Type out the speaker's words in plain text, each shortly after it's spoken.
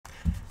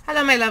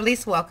Hello my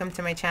lovelies, welcome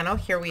to my channel.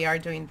 Here we are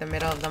doing the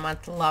middle of the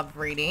month love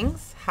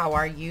readings. How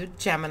are you,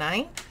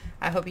 Gemini?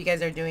 I hope you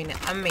guys are doing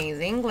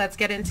amazing. Let's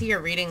get into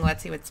your reading.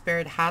 Let's see what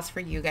Spirit has for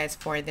you guys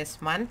for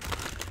this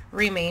month,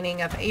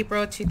 remaining of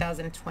April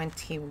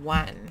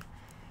 2021.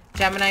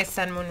 Gemini,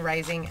 Sun, Moon,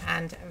 Rising,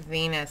 and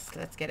Venus.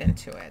 Let's get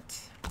into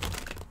it.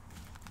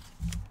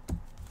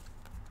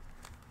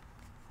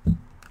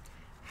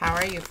 How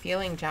are you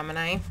feeling,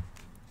 Gemini?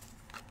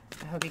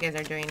 I hope you guys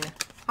are doing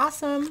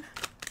awesome.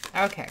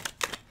 Okay.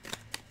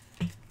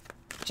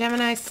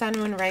 Gemini, Sun,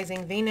 Moon,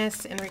 Rising,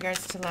 Venus in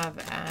regards to love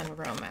and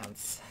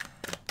romance.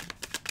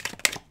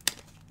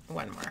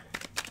 One more.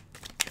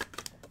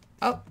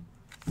 Oh,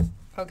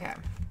 okay.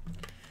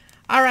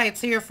 All right,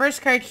 so your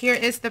first card here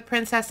is the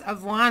Princess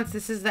of Wands.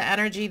 This is the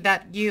energy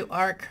that you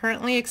are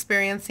currently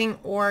experiencing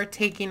or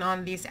taking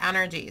on these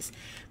energies.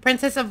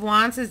 Princess of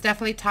Wands is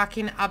definitely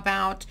talking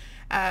about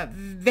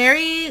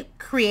very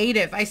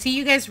creative. I see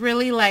you guys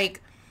really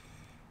like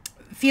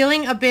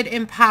feeling a bit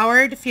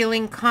empowered,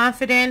 feeling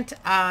confident,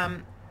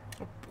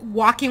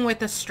 walking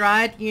with a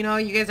strut. You know,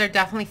 you guys are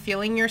definitely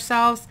feeling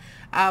yourselves.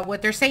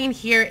 What they're saying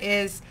here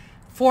is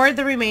for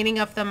the remaining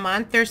of the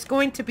month, there's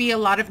going to be a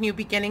lot of new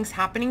beginnings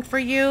happening for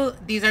you.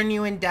 These are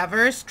new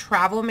endeavors.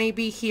 Travel may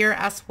be here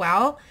as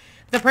well.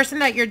 The person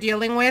that you're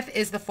dealing with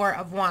is the Four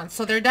of Wands.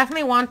 So they're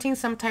definitely wanting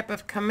some type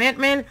of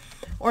commitment,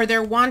 or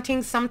they're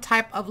wanting some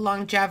type of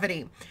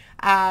longevity.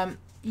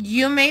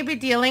 You may be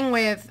dealing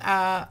with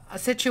a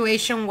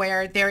situation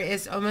where there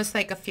is almost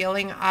like a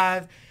feeling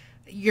of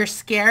you're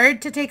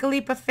scared to take a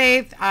leap of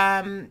faith.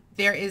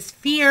 There is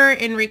fear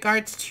in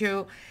regards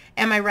to,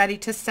 am I ready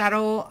to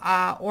settle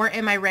or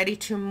am I ready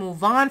to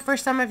move on for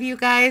some of you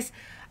guys?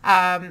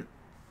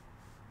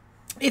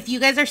 If you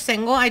guys are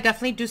single, I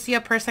definitely do see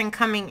a person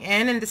coming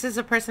in, and this is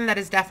a person that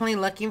is definitely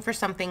looking for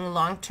something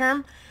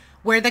long-term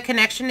where the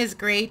connection is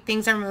great,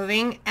 things are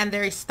moving, and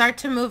they start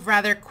to move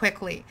rather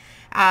quickly.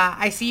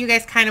 I see you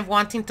guys kind of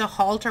wanting to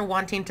halt or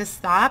wanting to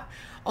stop,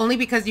 only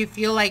because you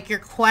feel like you're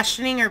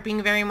questioning or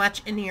being very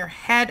much in your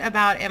head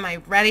about, am I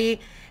ready?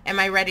 Am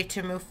I ready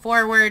to move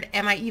forward?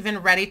 Am I even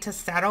ready to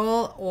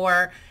settle?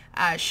 Or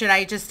should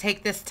I just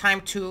take this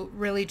time to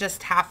really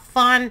just have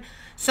fun?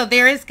 So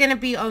there is going to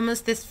be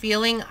almost this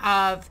feeling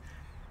of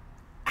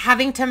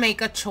having to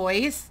make a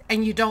choice,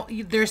 and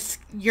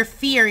you're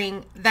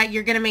fearing that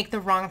you're going to make the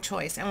wrong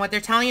choice. And what they're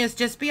telling you is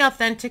just be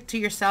authentic to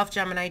yourself,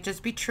 Gemini.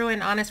 Just be true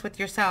and honest with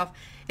yourself.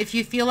 If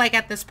you feel like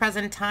at this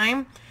present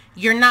time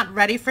you're not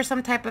ready for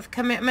some type of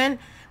commitment,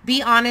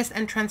 be honest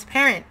and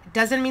transparent. It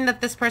doesn't mean that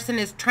this person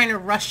is trying to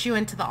rush you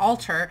into the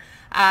altar.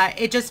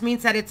 It just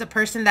means that it's a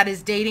person that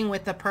is dating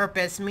with a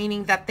purpose,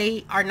 meaning that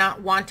they are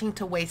not wanting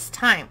to waste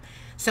time.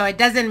 So it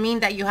doesn't mean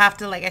that you have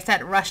to, like I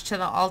said, rush to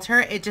the altar.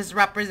 It just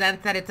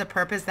represents that it's a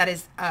purpose that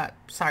is, that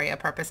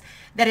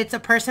it's a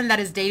person that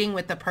is dating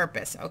with a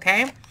purpose,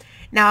 okay?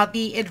 Now,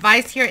 the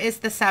advice here is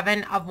the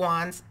Seven of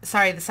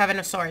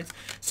Swords.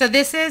 So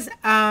this is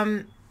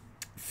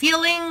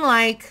feeling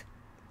like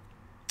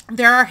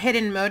there are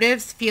hidden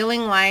motives,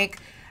 feeling like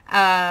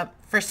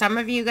for some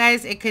of you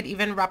guys, it could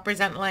even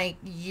represent like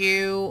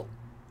you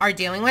are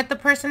dealing with the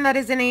person that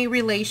is in a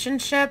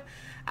relationship,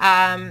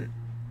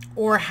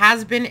 or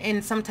has been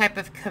in some type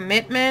of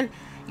commitment.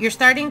 You're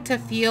starting to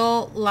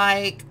feel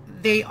like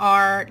they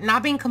are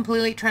not being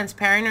completely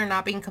transparent or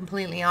not being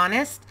completely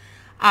honest.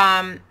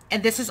 And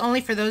this is only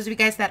for those of you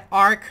guys that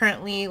are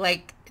currently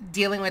like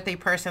dealing with a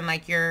person,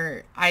 like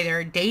you're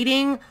either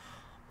dating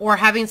or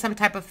having some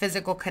type of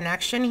physical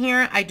connection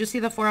here. I do see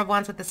the Four of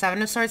Wands with the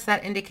Seven of Swords.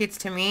 That indicates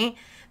to me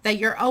that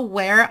you're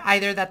aware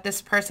either that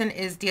this person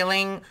is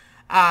dealing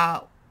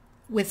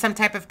with some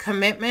type of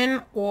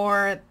commitment,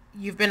 or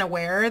you've been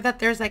aware that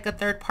there's like a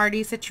third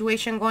party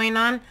situation going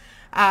on.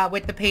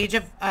 With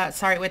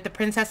the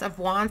Princess of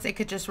Wands, it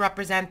could just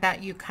represent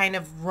that you kind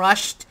of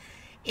rushed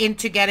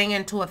into getting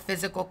into a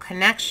physical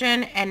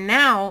connection. And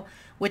now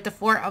with the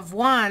Four of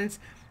Wands,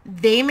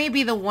 they may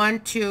be the one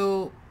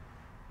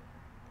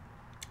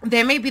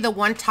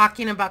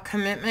talking about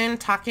commitment,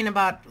 talking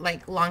about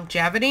like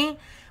longevity.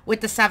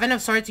 With the Seven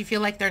of Swords, you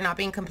feel like they're not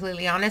being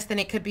completely honest,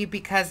 and it could be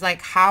because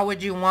like, how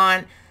would you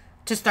want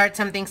to start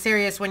something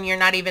serious when you're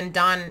not even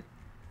done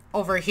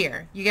over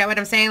here? You get what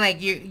I'm saying?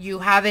 Like you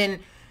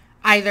haven't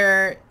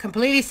either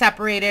completely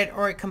separated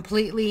or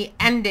completely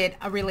ended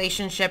a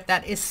relationship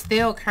that is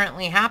still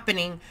currently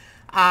happening.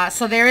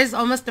 So there is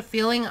almost a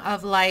feeling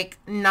of like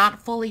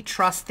not fully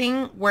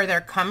trusting where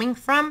they're coming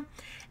from.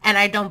 And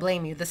I don't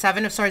blame you. The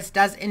Seven of Swords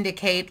does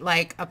indicate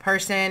like a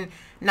person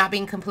not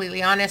being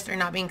completely honest or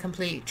not being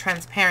completely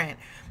transparent.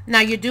 Now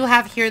you do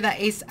have here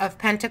the Ace of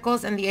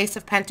Pentacles, and the Ace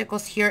of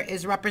Pentacles here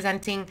is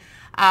representing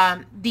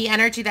the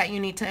energy that you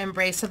need to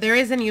embrace. So there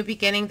is a new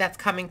beginning that's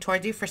coming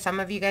towards you. For some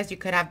of you guys, you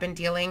could have been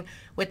dealing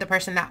with the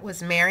person that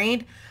was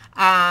married.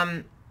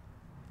 And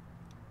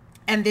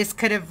this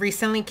could have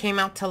recently came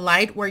out to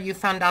light where you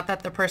found out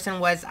that the person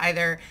was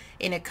either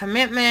in a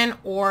commitment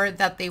or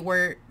that they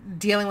were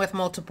dealing with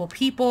multiple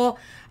people.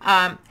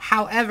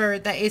 However,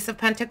 the Ace of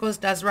Pentacles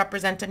does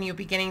represent a new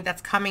beginning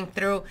that's coming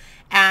through.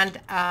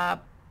 And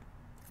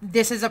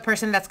this is a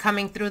person that's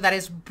coming through that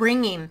is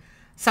bringing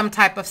some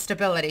type of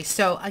stability.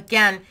 So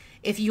again,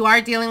 if you are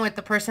dealing with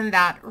the person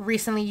that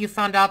recently you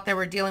found out they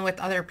were dealing with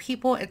other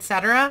people,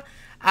 etc.,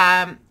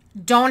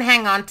 don't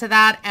hang on to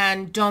that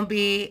and don't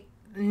be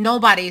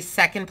nobody's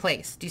second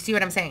place. Do you see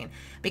what I'm saying?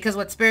 Because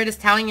what Spirit is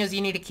telling you is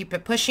you need to keep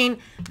it pushing.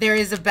 There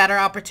is a better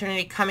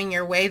opportunity coming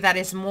your way that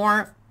is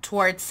more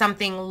towards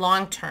something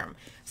long-term,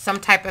 some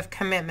type of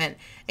commitment.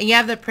 And you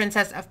have the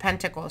Princess of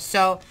Pentacles.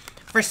 So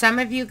for some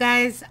of you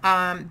guys,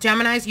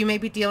 Geminis, you may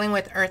be dealing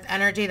with earth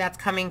energy that's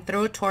coming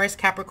through, Taurus,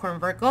 Capricorn,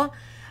 Virgo.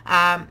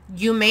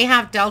 You may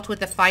have dealt with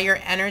the fire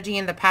energy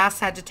in the past,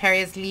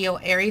 Sagittarius, Leo,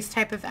 Aries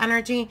type of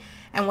energy.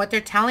 And what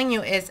they're telling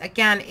you is,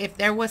 again, if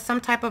there was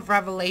some type of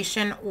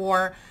revelation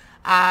or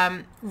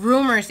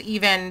rumors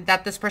even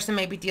that this person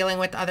may be dealing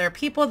with other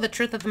people, the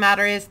truth of the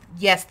matter is,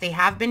 yes, they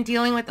have been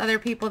dealing with other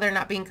people. They're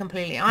not being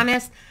completely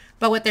honest.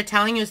 But what they're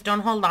telling you is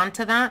don't hold on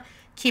to that.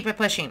 Keep it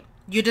pushing.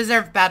 You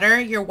deserve better.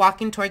 You're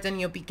walking towards a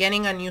new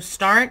beginning, a new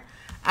start.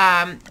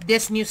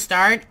 This new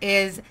start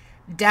is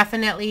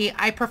definitely,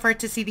 I prefer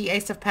to see the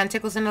Ace of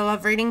Pentacles in a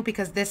love reading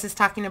because this is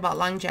talking about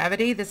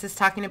longevity. This is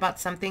talking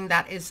about something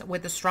that is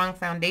with a strong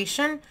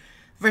foundation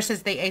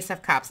versus the Ace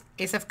of Cups.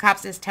 Ace of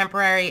Cups is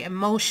temporary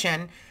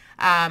emotion.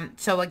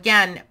 So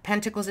again,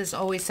 Pentacles is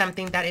always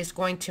something that is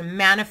going to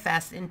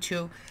manifest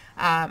into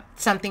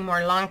something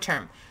more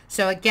long-term.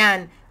 So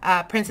again,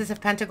 Princess of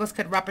Pentacles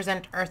could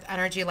represent earth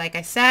energy, like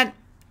I said.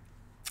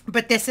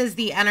 But this is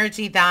the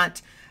energy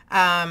that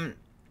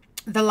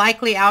the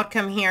likely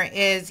outcome here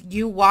is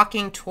you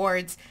walking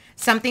towards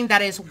something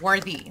that is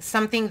worthy,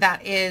 something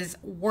that is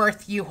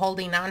worth you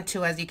holding on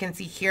to. As you can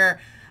see here,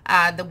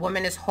 the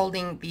woman is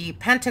holding the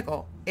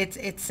pentacle.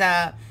 It's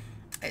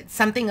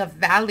something of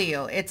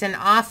value. It's an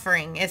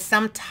offering. It's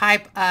some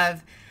type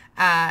of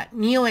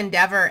new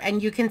endeavor.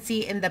 And you can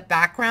see in the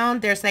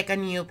background, there's like a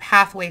new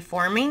pathway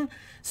forming.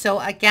 So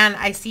again,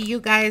 I see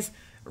you guys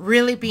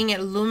really being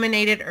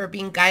illuminated or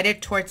being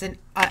guided towards an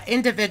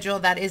individual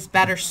that is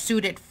better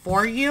suited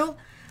for you.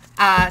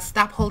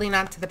 Stop holding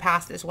on to the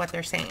past is what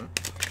they're saying.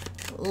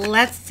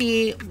 Let's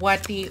see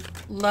what the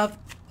love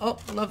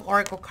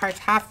oracle cards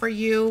have for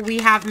you. We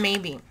have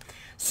maybe.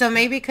 So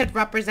maybe could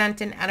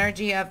represent an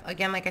energy of,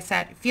 again, like I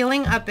said,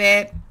 feeling a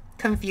bit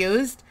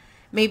confused.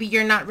 Maybe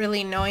you're not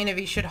really knowing if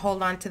you should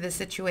hold on to the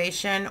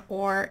situation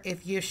or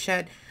if you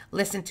should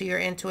listen to your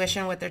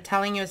intuition. What they're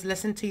telling you is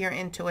listen to your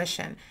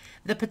intuition.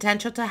 The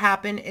potential to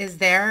happen is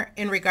there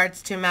in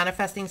regards to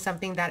manifesting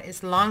something that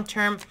is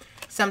long-term,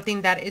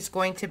 something that is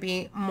going to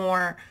be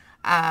more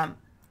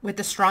with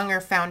a stronger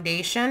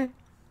foundation.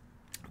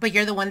 But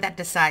you're the one that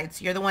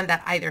decides. You're the one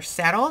that either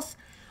settles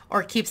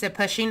or keeps it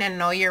pushing and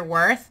know your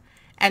worth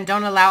and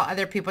don't allow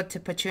other people to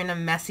put you in a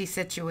messy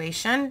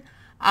situation.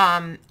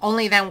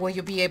 Only then will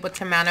you be able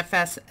to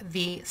manifest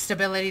the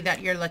stability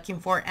that you're looking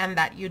for and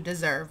that you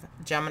deserve,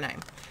 Gemini.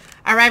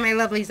 All right, my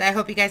lovelies, I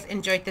hope you guys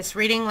enjoyed this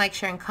reading. Like,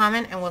 share, and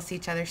comment, and we'll see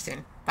each other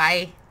soon.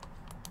 Bye.